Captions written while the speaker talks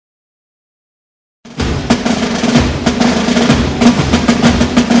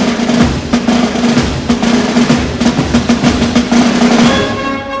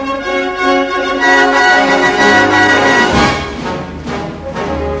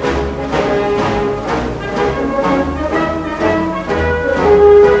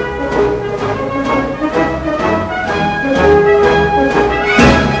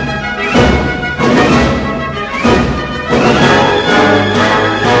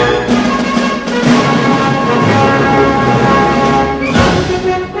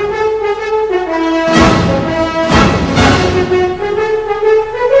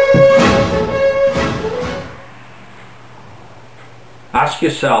ask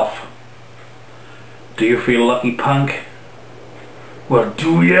yourself, do you feel lucky, punk? Well,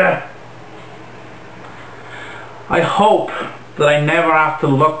 do ya? I hope that I never have to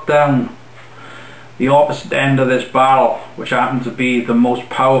look down the opposite end of this barrel, which happens to be the most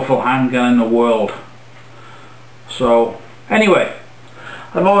powerful handgun in the world. So anyway,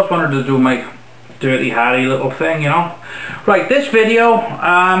 I've always wanted to do my Dirty Harry little thing, you know. Right, this video,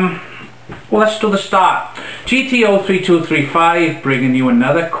 well, let's do the start. GTO3235 bringing you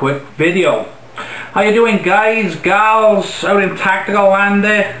another quick video. How you doing, guys, gals, out in tactical land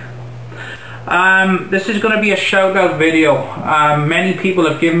there? This is going to be a shout out video. Many people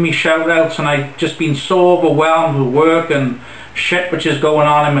have given me shout outs and I've just been so overwhelmed with work and shit which is going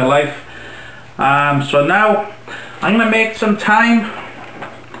on in my life. So now I'm going to make some time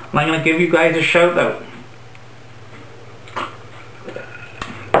and I'm going to give you guys a shout out.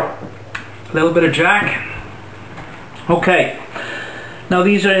 A little bit of Jack. Okay. Now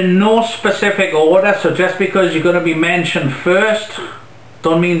these are in no specific order, so just because you're going to be mentioned first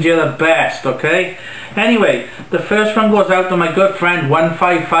don't mean you're the best, okay? Anyway, the first one goes out to my good friend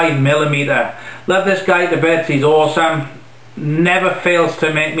 155mm. Love this guy to bits, he's awesome. Never fails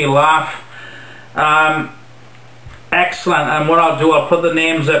to make me laugh. Excellent, and what I'll do, I'll put the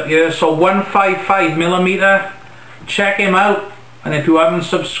names up here. So 155mm, check him out, and if you haven't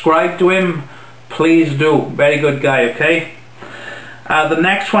subscribed to him, please do. Very good guy, okay? The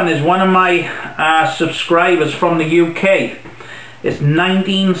next one is one of my subscribers from the UK. It's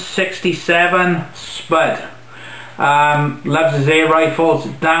 1967 Spud. Loves his air rifles,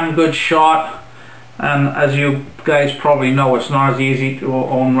 damn good shot, and as you guys probably know, it's not as easy to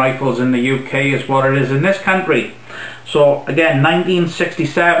own rifles in the UK as what it is in this country. So again,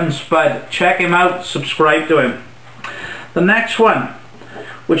 1967 Spud, check him out, subscribe to him. The next one,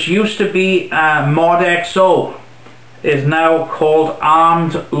 which used to be Mod XO, is now called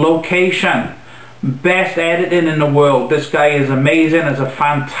Armed Location. Best editing in the world. This guy is amazing, has a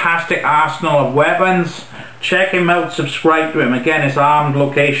fantastic arsenal of weapons. Check him out, subscribe to him. Again, it's Armed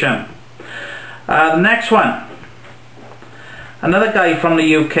Location. The next one, another guy from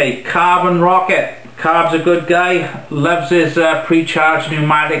the UK, Carbon Rocket. Carb's a good guy, loves his pre-charged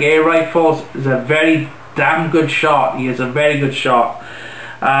pneumatic air rifles. He's a very damn good shot. He is a very good shot.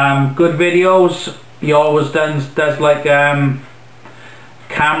 Good videos. He always does like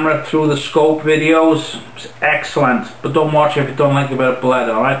camera through the scope videos. It's excellent, but don't watch it if you don't like a bit of blood,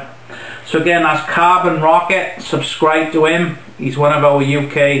 alright? So again, that's Carbon Rocket. Subscribe to him. He's one of our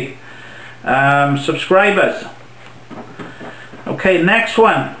UK subscribers. Okay, next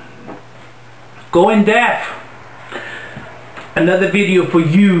one, Going Deaf. Another video for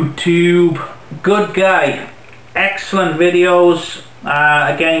YouTube. Good guy, excellent videos.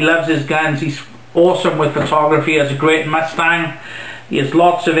 Again, he loves his guns. He's awesome with photography, has a great Mustang. He has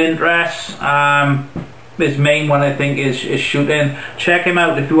lots of interests. His main one, I think, is shooting. Check him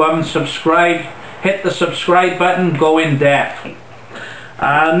out. If you haven't subscribed, hit the subscribe button. Going Deaf.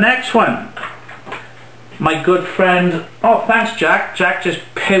 Next one, my good friend, oh thanks Jack. Jack just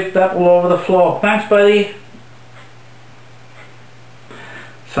puked up all over the floor. Thanks, buddy.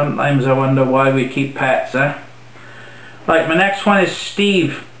 Sometimes I wonder why we keep pets, eh? Right, my next one is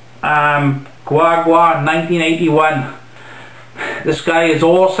Steve, Guagua 1981. This guy is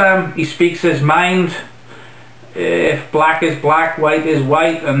awesome. He speaks his mind. If black is black, white is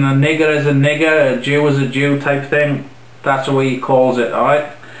white, and a nigger is a nigger, a Jew is a Jew type thing, that's the way he calls it,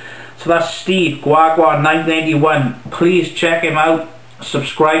 alright? So that's Steve, Guagua 1981. Please check him out,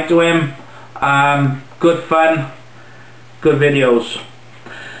 subscribe to him. Good fun, good videos.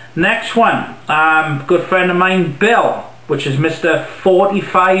 Next one, good friend of mine, Bill, which is Mr.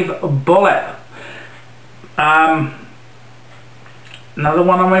 45 Bullet. Another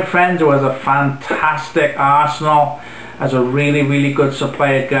one of my friends who has a fantastic arsenal, has a really good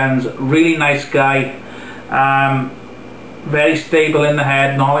supply of guns, really nice guy, very stable in the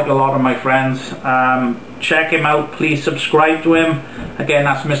head, not like a lot of my friends. Check him out, please subscribe to him. Again,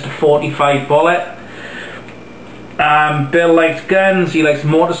 that's Mr. 45 Bullet. Bill likes guns, he likes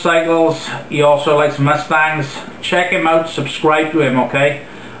motorcycles, he also likes Mustangs. Check him out, subscribe to him, okay,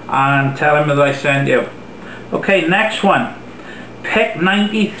 and tell him that I sent you. Okay, next one, Pick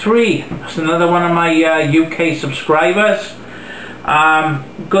 93. That's another one of my UK subscribers.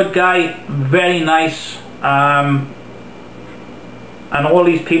 Good guy, very nice, and all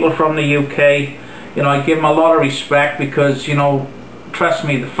these people from the UK, you know, I give them a lot of respect because, you know, trust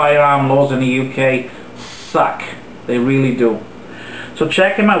me, the firearm laws in the UK suck. They really do. So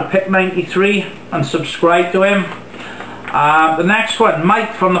check him out, Pick 93, and subscribe to him. The next one,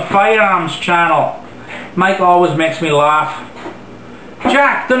 Mike from the Firearms channel. Mike always makes me laugh.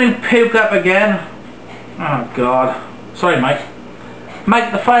 Jack, don't you puke up again? Oh God. Sorry, Mike.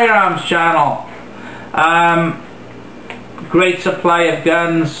 Mike, the Firearms Channel. Great supply of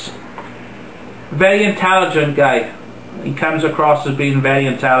guns. Very intelligent guy. He comes across as being very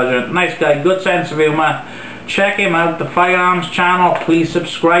intelligent. Nice guy, good sense of humour. Check him out, the Firearms Channel. Please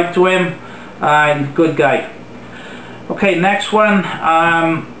subscribe to him. Good guy. Okay, next one.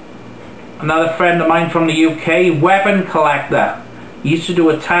 Another friend of mine from the UK, Weapon Collector. He used to do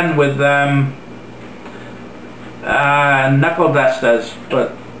a ton with knuckle dusters,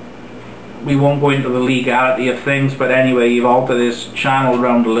 but we won't go into the legality of things. But anyway, he altered his channel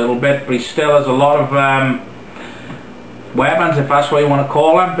around a little bit, but he still has a lot of weapons, if that's what you want to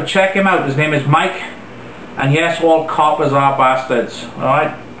call them. But check him out, his name is Mike, and yes, all coppers are bastards.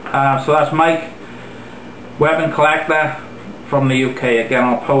 Alright, so that's Mike, Weapon Collector from the UK. Again,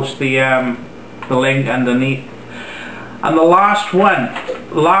 I'll post the link underneath. And the last one,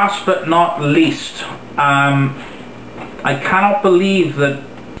 last but not least, I cannot believe that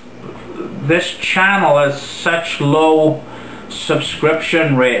this channel has such low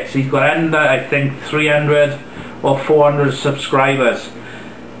subscription rates. He's got under, I think, 300 or 400 subscribers.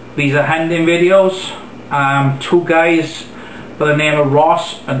 These are hunting videos. Two guys by the name of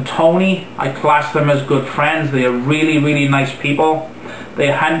Ross and Tony. I class them as good friends. They are really, really nice people.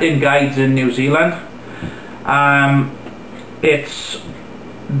 They're hunting guides in New Zealand. It's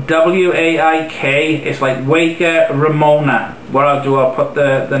W-A-I-K. It's like Waker Ramona. What I'll do, I'll put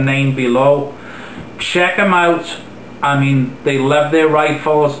the name below. Check them out. I mean, they love their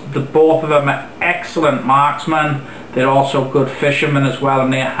rifles. Both of them are excellent marksmen. They're also good fishermen as well,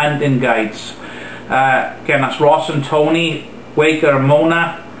 and they're hunting guides. Again, that's Ross and Tony, Waker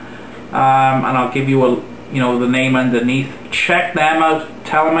Ramona, and I'll give you the name underneath. Check them out.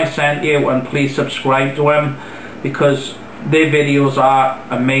 Tell them I sent you, and please subscribe to them because their videos are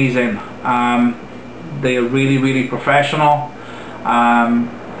amazing. They are really, really professional.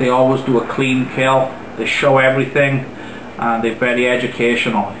 They always do a clean kill. They show everything, and they're very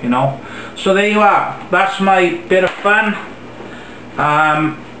educational, you know. So there you are. That's my bit of fun.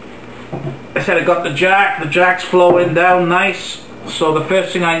 I said I got the jack. The jack's flowing down nice. So the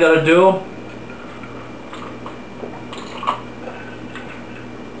first thing I gotta do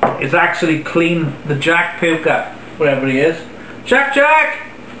is actually clean the jack puker, wherever he is. Jack!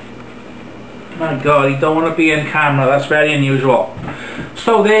 My God, he don't want to be in camera. That's very unusual.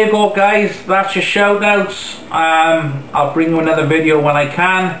 So there you go, guys. That's your shout outs. I'll bring you another video when I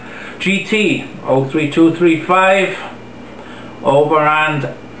can. GT 03235 over and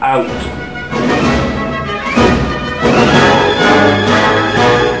out.